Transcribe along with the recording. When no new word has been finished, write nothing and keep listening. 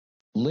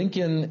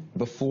Lincoln,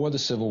 before the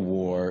Civil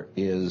War,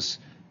 is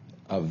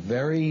a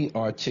very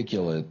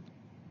articulate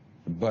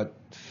but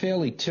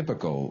fairly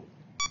typical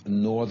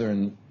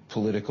Northern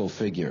political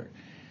figure.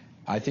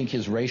 I think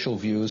his racial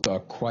views are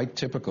quite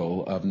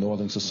typical of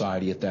Northern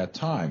society at that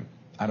time.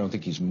 I don't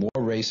think he's more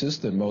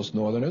racist than most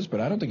Northerners,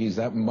 but I don't think he's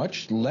that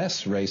much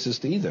less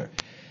racist either.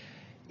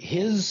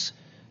 His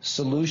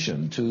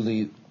solution to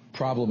the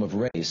problem of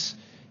race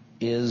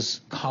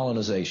is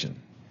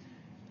colonization.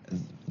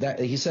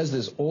 He says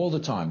this all the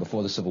time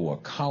before the Civil War,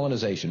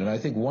 colonization. And I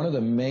think one of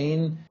the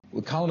main,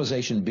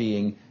 colonization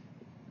being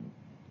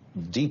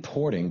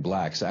deporting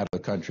blacks out of the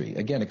country.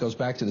 Again, it goes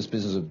back to this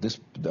business of this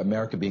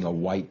America being a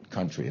white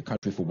country, a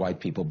country for white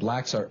people.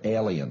 Blacks are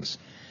aliens.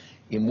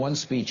 In one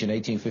speech in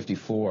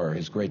 1854,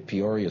 his great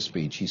Peoria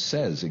speech, he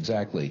says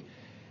exactly,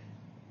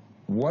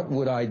 what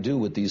would I do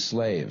with these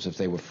slaves if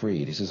they were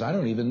freed? He says, I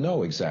don't even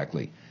know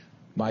exactly.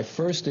 My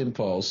first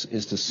impulse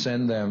is to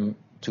send them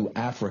to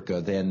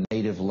Africa, their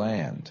native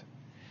land.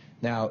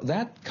 Now,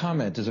 that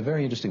comment is a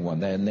very interesting one,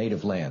 their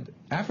native land.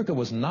 Africa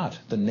was not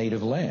the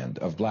native land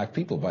of black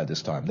people by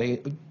this time.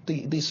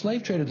 The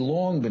slave trade had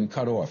long been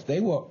cut off.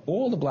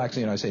 All the blacks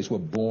in the United States were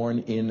born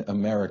in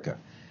America.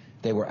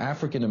 They were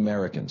African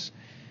Americans.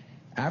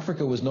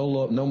 Africa was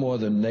no more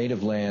the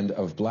native land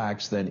of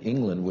blacks than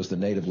England was the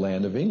native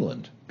land of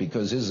England,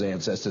 because his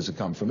ancestors had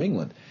come from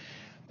England.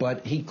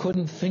 But he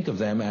couldn't think of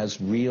them as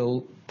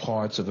real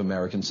parts of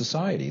American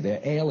society.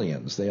 They're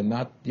aliens. They're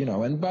not,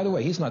 and by the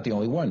way, he's not the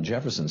only one.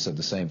 Jefferson said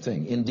the same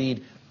thing.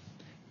 Indeed,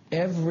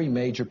 every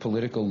major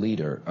political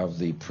leader of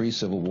the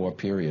pre-Civil War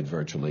period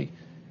virtually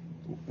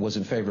was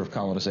in favor of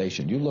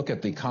colonization. You look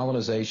at the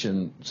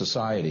colonization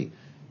society,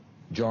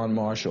 John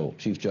Marshall,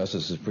 Chief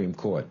Justice of the Supreme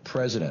Court,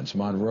 presidents,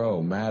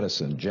 Monroe,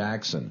 Madison,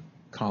 Jackson,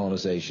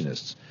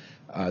 colonizationists.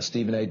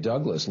 Stephen A.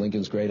 Douglas,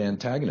 Lincoln's great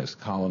antagonist,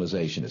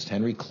 colonizationist.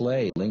 Henry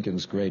Clay,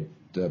 Lincoln's great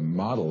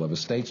model of a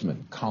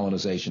statesman,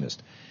 colonizationist.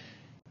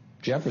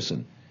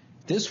 Jefferson.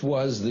 This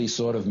was the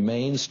sort of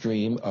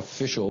mainstream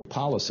official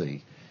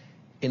policy.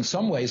 In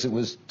some ways, it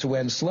was to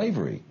end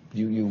slavery.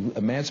 You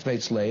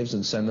emancipate slaves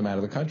and send them out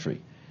of the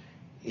country.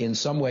 In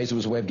some ways, it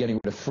was a way of getting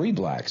rid of free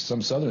blacks.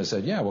 Some Southerners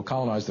said, yeah, we'll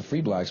colonize the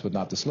free blacks, but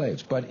not the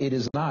slaves. But it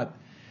is not.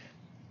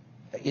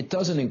 It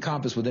doesn't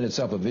encompass within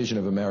itself a vision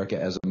of America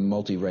as a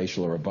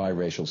multiracial or a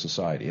biracial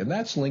society. And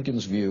that's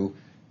Lincoln's view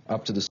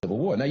up to the Civil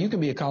War. Now, you can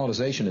be a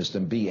colonizationist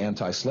and be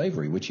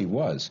anti-slavery, which he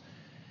was.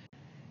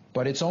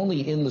 But it's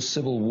only in the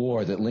Civil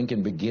War that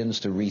Lincoln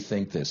begins to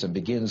rethink this, and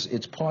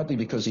it's partly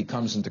because he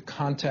comes into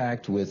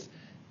contact with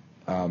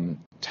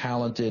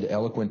talented,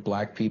 eloquent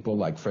black people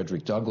like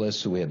Frederick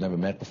Douglass, who he had never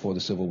met before the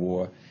Civil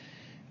War.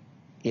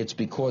 It's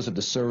because of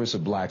the service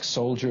of black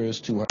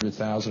soldiers.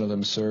 200,000 of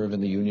them serve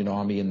in the Union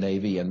Army and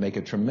Navy and make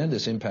a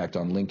tremendous impact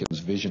on Lincoln's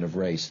vision of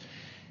race.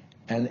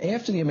 And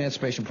after the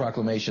Emancipation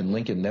Proclamation,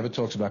 Lincoln never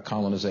talks about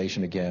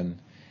colonization again.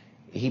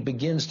 He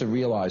begins to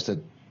realize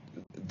that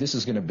this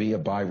is going to be a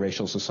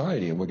biracial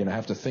society, and we're going to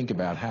have to think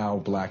about how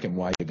black and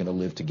white are going to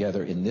live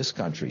together in this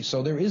country.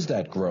 So there is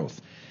that growth.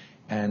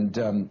 And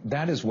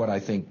that is what I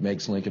think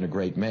makes Lincoln a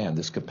great man,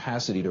 this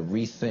capacity to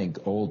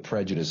rethink old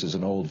prejudices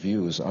and old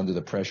views under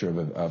the pressure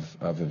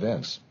of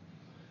events.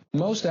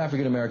 Most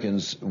African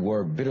Americans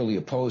were bitterly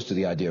opposed to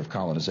the idea of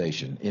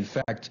colonization. In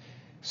fact,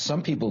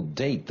 some people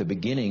date the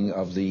beginning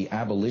of the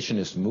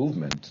abolitionist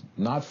movement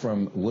not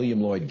from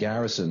William Lloyd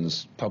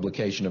Garrison's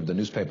publication of the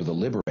newspaper The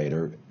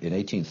Liberator in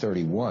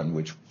 1831,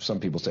 which some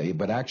people say,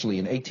 but actually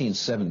in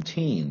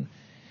 1817.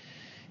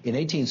 In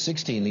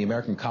 1816, the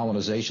American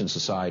Colonization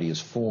Society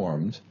is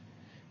formed.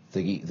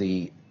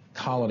 The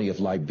colony of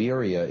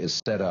Liberia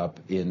is set up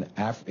in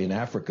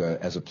Africa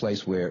as a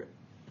place where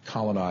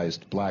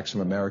colonized blacks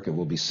from America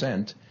will be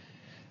sent.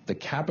 The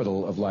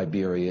capital of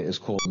Liberia is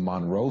called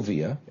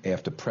Monrovia,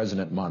 after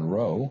President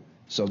Monroe.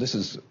 So this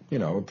is,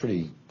 a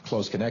pretty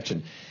close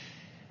connection.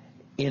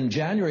 In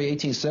January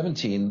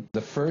 1817,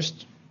 the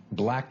first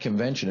black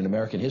convention in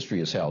American history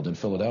is held in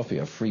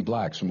Philadelphia, free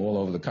blacks from all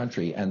over the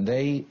country, and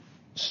they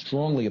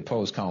strongly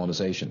oppose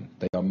colonization.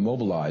 They are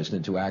mobilized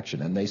into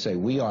action, and they say,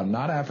 we are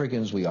not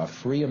Africans, we are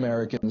free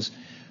Americans.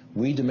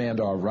 We demand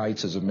our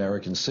rights as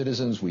American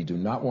citizens. We do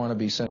not want to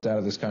be sent out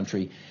of this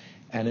country.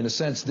 And in a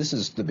sense, this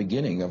is the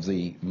beginning of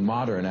the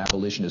modern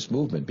abolitionist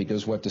movement,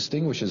 because what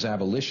distinguishes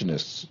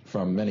abolitionists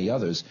from many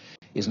others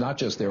is not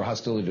just their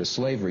hostility to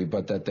slavery,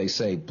 but that they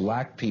say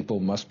black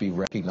people must be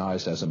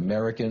recognized as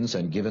Americans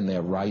and given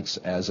their rights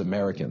as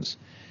Americans.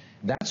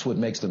 That's what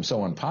makes them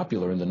so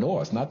unpopular in the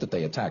North. Not that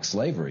they attack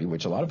slavery,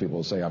 which a lot of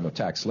people say I'm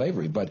attack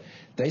slavery, but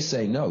they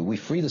say, no, we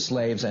free the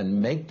slaves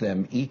and make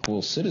them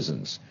equal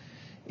citizens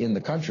in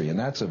the country, and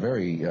that's a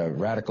very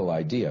radical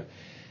idea.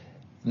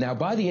 Now,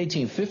 by the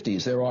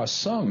 1850s, there are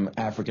some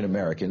African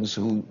Americans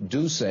who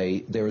do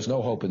say there is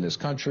no hope in this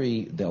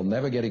country, they'll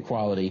never get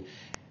equality.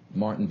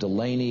 Martin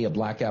Delany, a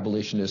black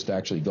abolitionist,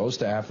 actually goes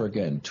to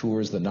Africa and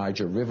tours the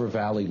Niger River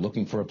Valley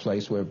looking for a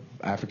place where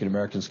African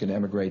Americans can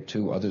emigrate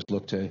to. Others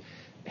look to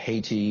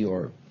Haiti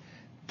or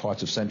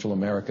parts of Central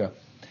America.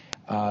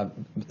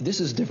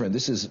 This is different.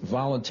 This is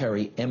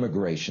voluntary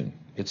emigration.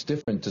 It's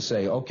different to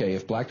say, okay,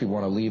 if black people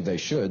want to leave, they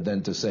should,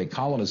 than to say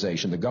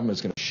colonization, the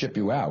government's going to ship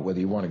you out whether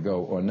you want to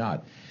go or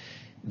not.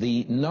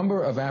 The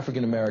number of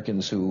African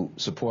Americans who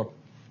support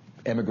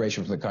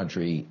emigration from the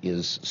country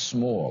is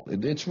small.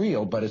 It's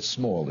real, but it's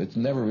small. It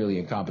never really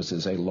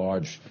encompasses a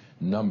large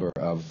number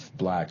of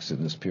blacks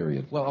in this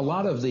period. Well, a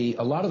lot of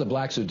the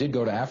blacks who did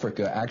go to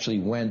Africa actually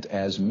went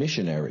as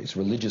missionaries,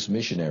 religious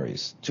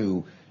missionaries,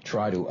 to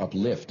try to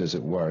uplift, as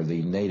it were,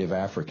 the native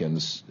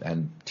Africans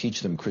and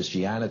teach them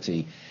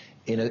Christianity.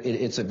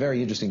 It's a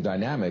very interesting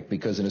dynamic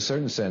because, in a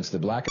certain sense, the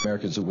black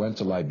Americans who went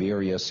to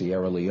Liberia,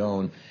 Sierra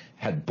Leone,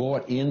 had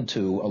bought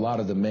into a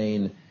lot of the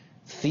main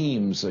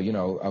themes,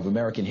 of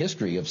American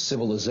history, of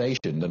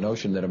civilization, the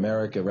notion that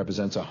America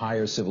represents a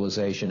higher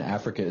civilization,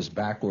 Africa is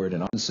backward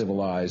and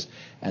uncivilized,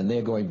 and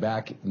they're going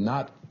back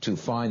not to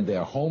find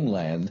their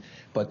homeland,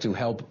 but to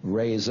help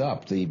raise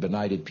up the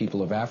benighted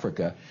people of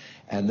Africa.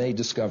 And they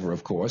discover,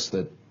 of course,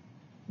 that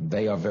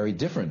they are very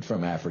different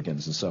from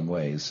Africans in some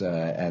ways,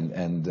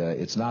 and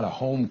it's not a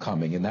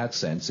homecoming in that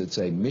sense, it's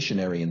a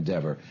missionary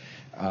endeavor.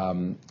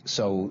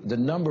 So the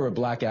number of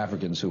black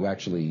Africans who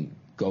actually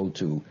go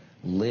to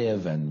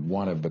live and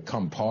want to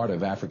become part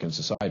of African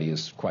society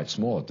is quite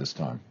small at this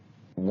time.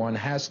 One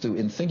has to,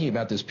 in thinking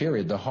about this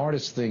period, the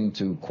hardest thing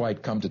to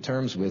quite come to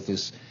terms with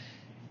is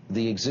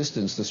the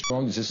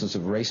strong existence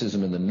of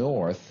racism in the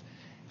North,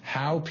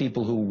 how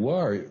people who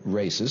were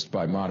racist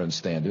by modern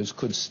standards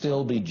could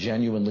still be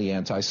genuinely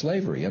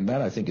anti-slavery. And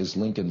that, I think, is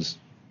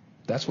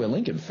that's where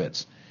Lincoln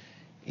fits.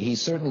 He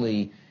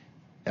certainly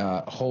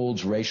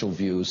holds racial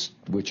views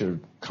which are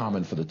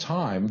common for the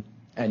time,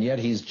 and yet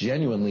he's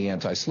genuinely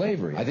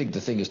anti-slavery. I think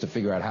the thing is to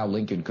figure out how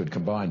Lincoln could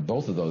combine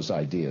both of those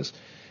ideas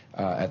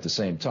at the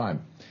same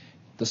time.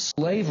 The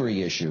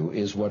slavery issue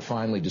is what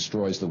finally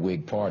destroys the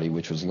Whig Party,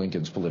 which was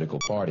Lincoln's political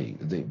party.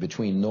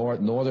 Between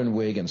Northern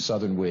Whig and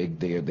Southern Whig,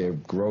 there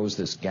grows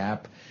this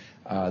gap.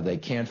 They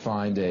can't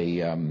find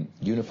a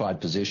unified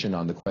position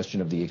on the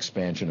question of the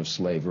expansion of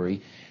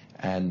slavery.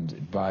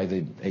 And by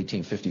the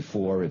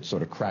 1854, it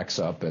sort of cracks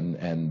up,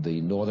 and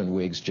the Northern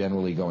Whigs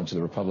generally go into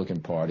the Republican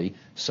Party.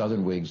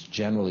 Southern Whigs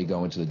generally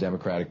go into the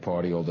Democratic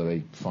Party, although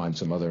they find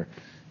some other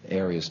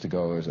areas to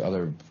go,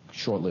 other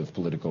short-lived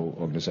political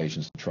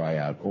organizations to try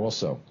out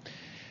also.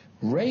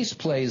 Race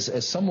plays a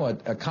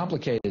somewhat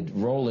complicated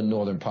role in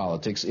Northern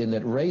politics in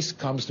that race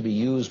comes to be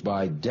used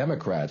by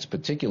Democrats,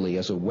 particularly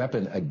as a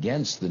weapon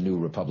against the new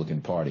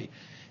Republican Party.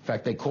 In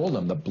fact, they call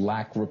them the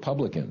black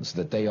Republicans,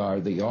 that the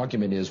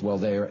argument is, well,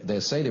 they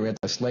say they're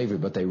anti-slavery,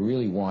 but they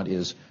really want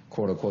is,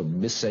 quote-unquote,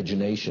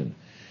 miscegenation.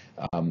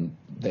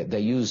 They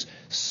use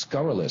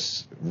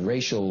scurrilous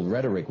racial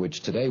rhetoric, which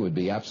today would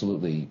be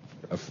absolutely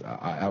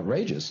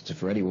outrageous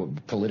for any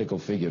political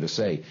figure to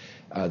say.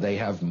 They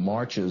have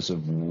marches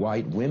of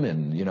white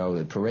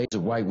women, parades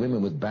of white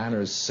women with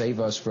banners,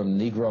 "Save us from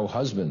Negro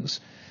husbands."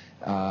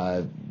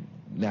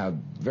 Now,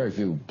 very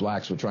few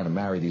blacks were trying to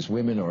marry these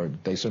women, or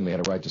they certainly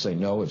had a right to say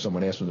no if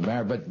someone asked them to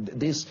marry. But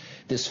this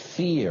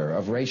fear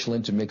of racial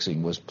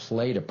intermixing was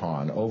played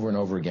upon over and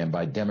over again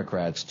by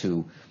Democrats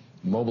to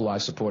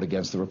mobilize support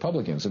against the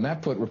Republicans. And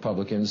that put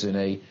Republicans in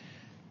a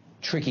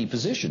tricky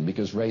position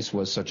because race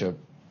was such a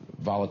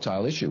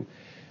volatile issue.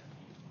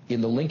 In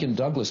the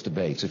Lincoln-Douglas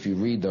debates, if you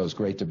read those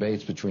great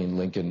debates between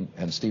Lincoln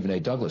and Stephen A.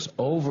 Douglas,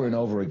 over and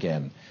over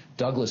again,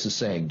 Douglas is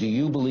saying, do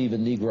you believe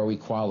in Negro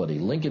equality?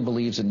 Lincoln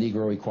believes in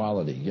Negro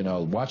equality.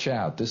 Watch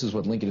out. This is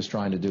what Lincoln is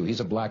trying to do.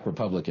 He's a black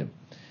Republican.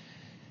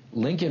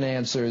 Lincoln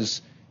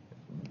answers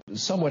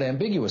somewhat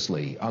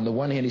ambiguously. On the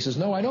one hand, he says,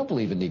 no, I don't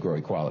believe in Negro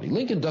equality.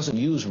 Lincoln doesn't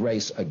use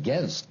race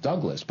against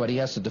Douglas, but he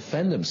has to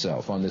defend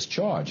himself on this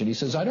charge. And he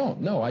says, I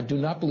do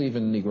not believe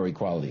in Negro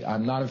equality.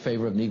 I'm not in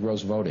favor of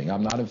Negroes voting.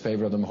 I'm not in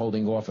favor of them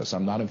holding office.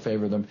 I'm not in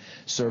favor of them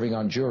serving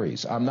on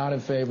juries. I'm not in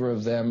favor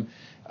of them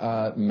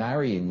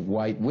marrying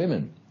white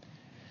women.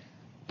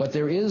 But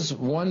there is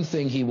one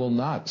thing he will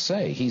not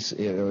say. He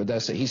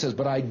says,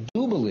 but I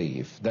do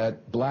believe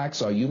that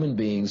blacks are human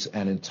beings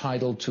and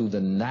entitled to the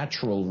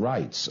natural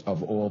rights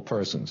of all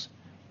persons.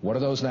 What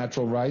are those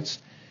natural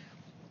rights?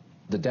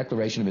 The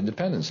Declaration of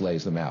Independence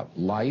lays them out.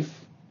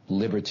 Life,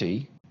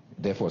 liberty,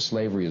 therefore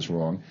slavery is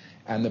wrong,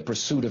 and the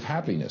pursuit of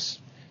happiness.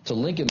 To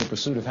Lincoln, the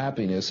pursuit of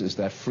happiness is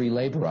that free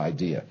labor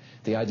idea,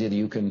 the idea that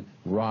you can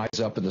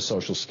rise up in the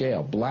social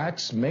scale.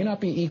 Blacks may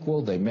not be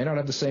equal, they may not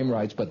have the same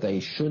rights, but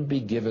they should be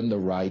given the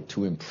right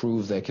to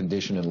improve their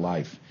condition in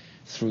life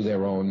through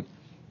their own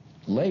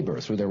labor,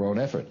 through their own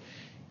effort.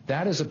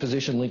 That is a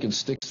position Lincoln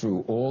sticks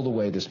through all the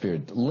way this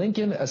period.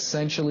 Lincoln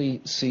essentially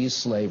sees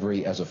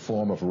slavery as a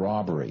form of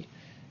robbery.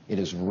 It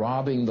is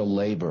robbing the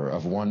labor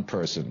of one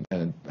person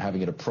and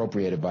having it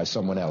appropriated by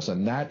someone else,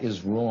 and that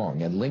is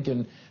wrong. And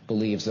Lincoln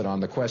believes that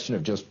on the question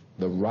of just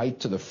the right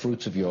to the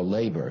fruits of your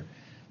labor,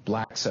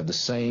 blacks have the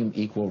same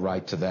equal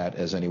right to that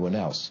as anyone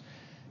else.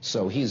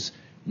 So he's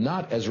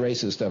not as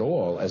racist at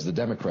all as the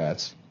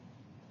Democrats.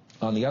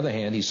 On the other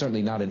hand, he's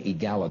certainly not an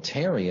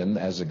egalitarian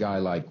as a guy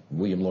like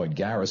William Lloyd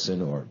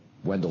Garrison or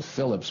Wendell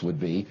Phillips would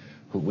be,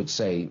 who would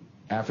say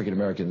African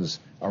Americans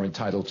are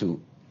entitled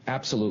to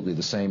absolutely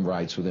the same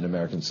rights within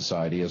American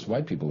society as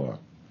white people are.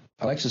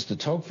 Alexis de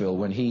Tocqueville,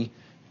 when he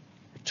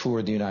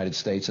toured the United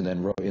States and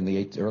then wrote in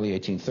the early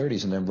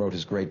 1830s and then wrote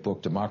his great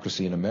book,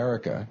 Democracy in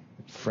America,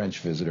 French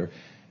visitor,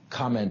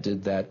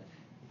 commented that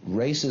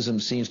racism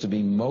seems to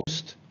be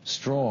most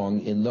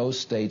strong in those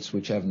states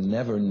which have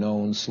never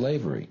known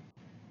slavery.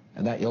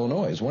 And that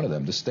Illinois is one of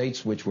them. The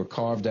states which were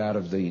carved out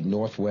of the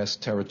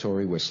Northwest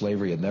Territory where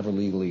slavery had never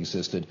legally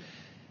existed,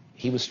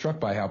 he was struck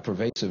by how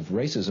pervasive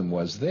racism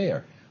was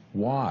there.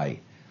 Why?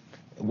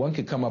 One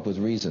could come up with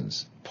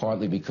reasons,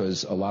 partly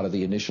because a lot of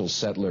the initial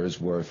settlers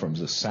were from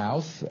the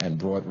South and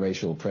brought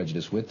racial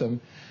prejudice with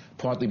them,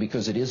 partly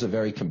because it is a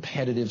very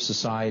competitive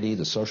society.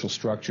 The social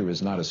structure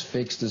is not as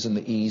fixed as in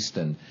the East,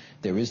 and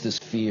there is this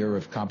fear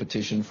of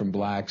competition from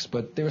blacks,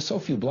 but there are so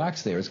few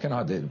blacks there. It's kind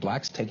of hard.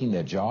 Blacks taking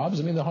their jobs?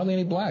 I mean, there are hardly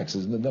any blacks.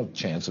 There's no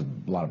chance of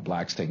a lot of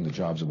blacks taking the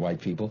jobs of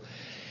white people.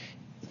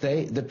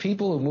 The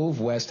people who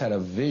moved west had a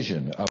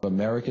vision of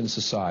American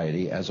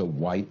society as a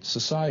white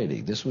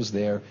society. This was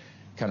their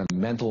kind of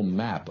mental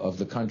map of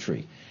the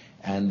country.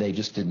 And they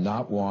just did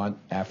not want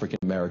African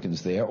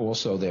Americans there.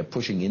 Also, they're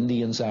pushing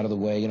Indians out of the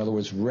way. In other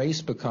words,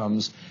 race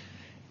becomes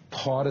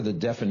part of the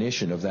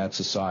definition of that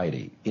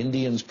society.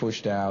 Indians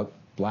pushed out,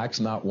 blacks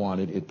not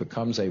wanted, it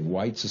becomes a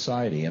white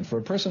society. And for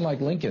a person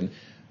like Lincoln,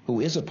 who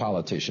is a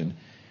politician,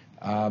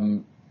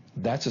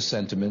 that's a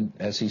sentiment,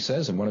 as he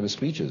says in one of his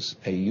speeches,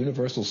 a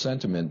universal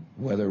sentiment,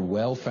 whether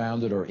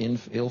well-founded or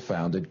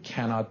ill-founded,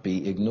 cannot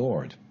be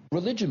ignored.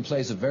 Religion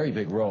plays a very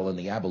big role in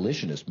the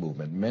abolitionist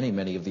movement.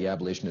 Many of the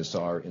abolitionists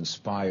are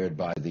inspired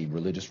by the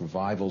religious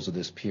revivals of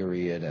this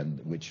period,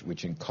 and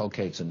which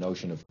inculcates a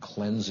notion of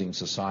cleansing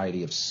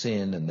society of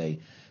sin, and they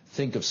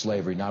think of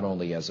slavery not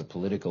only as a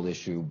political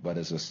issue, but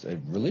as a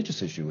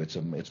religious issue.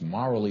 It's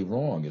morally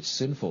wrong. It's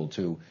sinful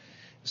to,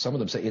 some of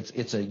them say,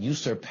 it's a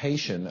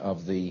usurpation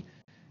of the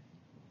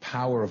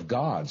power of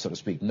God, so to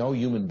speak. No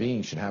human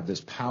being should have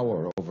this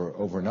power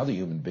over another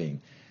human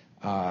being.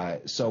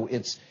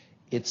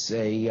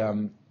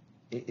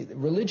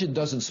 Religion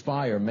does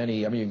inspire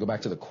many. I mean, you can go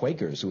back to the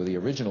Quakers, who were the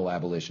original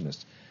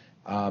abolitionists.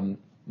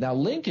 Now,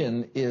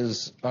 Lincoln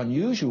is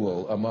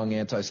unusual among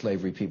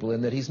anti-slavery people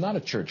in that he's not a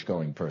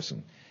church-going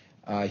person.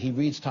 He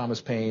reads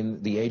Thomas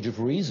Paine, The Age of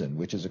Reason,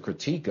 which is a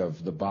critique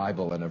of the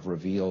Bible and of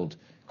revealed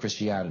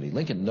Christianity.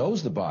 Lincoln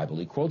knows the Bible,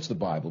 he quotes the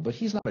Bible, but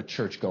he's not a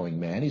church-going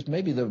man. He's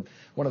maybe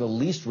one of the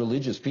least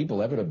religious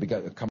people ever to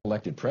become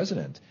elected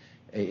president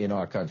in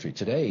our country.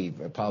 Today,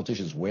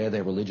 politicians wear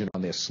their religion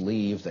on their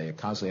sleeve. They are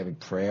constantly having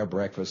prayer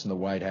breakfast in the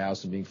White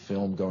House and being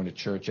filmed going to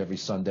church every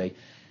Sunday.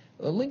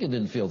 Lincoln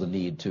didn't feel the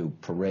need to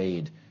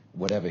parade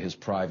whatever his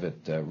private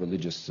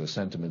religious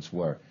sentiments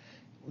were.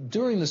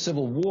 During the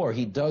Civil War,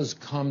 he does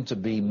come to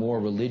be more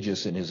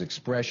religious in his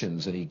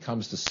expressions, and he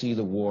comes to see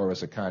the war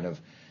as a kind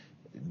of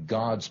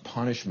God's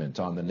punishment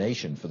on the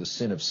nation for the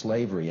sin of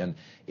slavery. And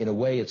in a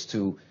way, it's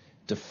to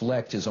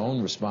deflect his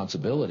own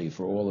responsibility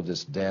for all of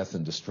this death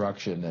and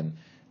destruction, and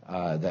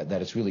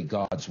that it's really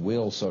God's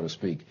will, so to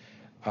speak.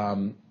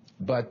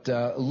 But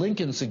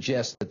Lincoln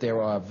suggests that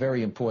there are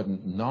very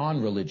important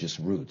non-religious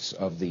roots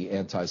of the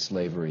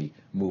anti-slavery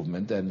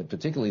movement, and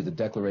particularly the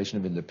Declaration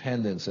of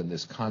Independence and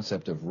this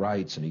concept of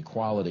rights and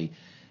equality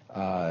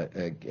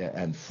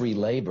and free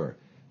labor,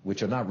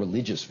 which are not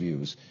religious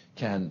views,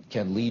 can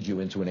lead you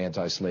into an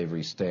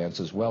anti-slavery stance,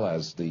 as well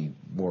as the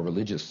more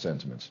religious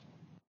sentiments.